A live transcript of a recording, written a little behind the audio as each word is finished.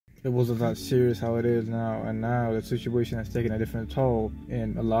it wasn't that serious how it is now. And now the situation has taken a different toll,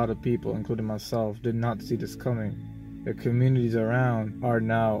 and a lot of people, including myself, did not see this coming. The communities around are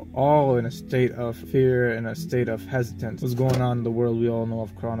now all in a state of fear and a state of hesitance. What's going on in the world? We all know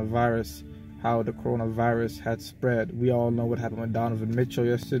of coronavirus, how the coronavirus had spread. We all know what happened with Donovan Mitchell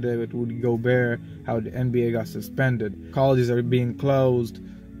yesterday, with Rudy Gobert, how the NBA got suspended. Colleges are being closed,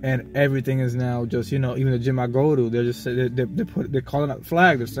 and everything is now just, even the gym I go to, they're just they're calling out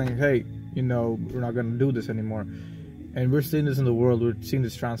flag. They're saying, hey, we're not going to do this anymore. And we're seeing this in the world. We're seeing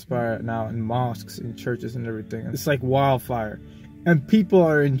this transpire now in mosques, in churches, and everything. It's like wildfire. And people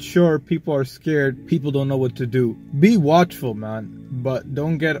are unsure. People are scared. People don't know what to do. Be watchful, man. But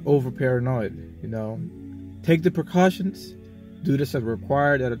don't get over paranoid, Take the precautions. Do this as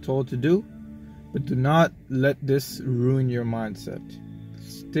required, as told to do. But do not let this ruin your mindset.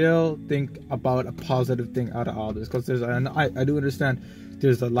 Still think about a positive thing out of all this. Because I do understand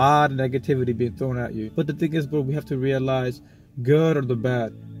there's a lot of negativity being thrown at you. But the thing is, bro, we have to realize, good or the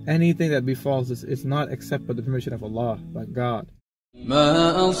bad, anything that befalls us is not except by the permission of Allah, by God.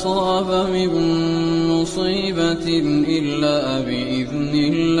 ما أصاب من مصيبة إلا بإذن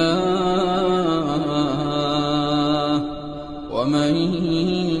الله ومن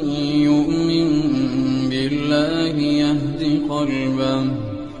يؤمن بالله يهد قلبه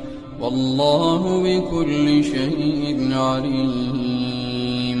والله بكل شيء عليم.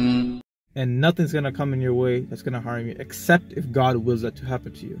 And nothing's going to come in your way that's going to harm you, except if God wills that to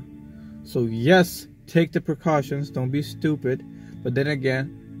happen to you. So yes, take the precautions, don't be stupid. But then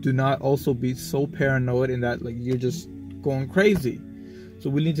again, do not also be so paranoid in that you're just going crazy. So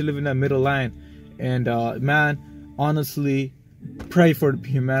we need to live in that middle line. And man, honestly, pray for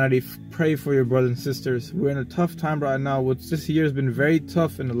humanity. Pray for your brothers and sisters. We're in a tough time right now. This year has been very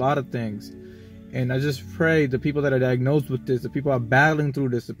tough in a lot of things. And I just pray the people that are diagnosed with this, the people that are battling through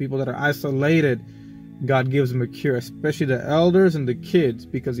this, the people that are isolated, God gives them a cure, especially the elders and the kids,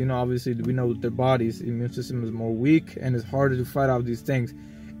 because obviously we know their bodies, immune system is more weak and it's harder to fight off these things.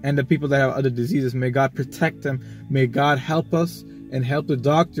 And the people that have other diseases, may God protect them. May God help us and help the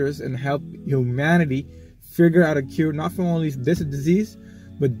doctors and help humanity figure out a cure, not for only this disease,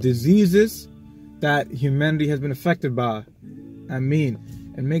 but diseases that humanity has been affected by. Ameen.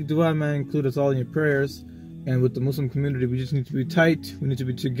 And make dua, man, include us all in your prayers. And with the Muslim community, we just need to be tight. We need to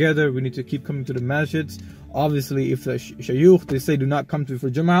be together. We need to keep coming to the masjids. Obviously, if the shayukh, they say do not come to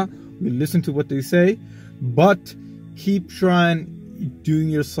for Jama'ah, we listen to what they say. But keep trying doing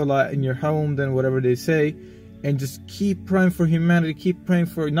your salah in your home, then whatever they say. And just keep praying for humanity. Keep praying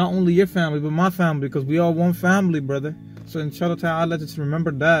for not only your family, but my family. Because we all one family, brother. So inshallah ta'ala, just remember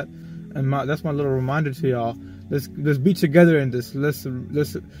that. And that's my little reminder to y'all. Let's be together in this. Let's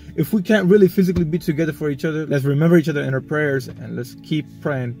if we can't really physically be together for each other, let's remember each other in our prayers, and let's keep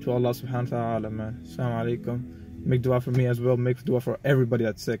praying to Allah subhanahu wa ta'ala, man. Assalamu alaikum. Make dua for me as well. Make dua for everybody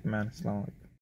that's sick, man. Assalamu alaikum.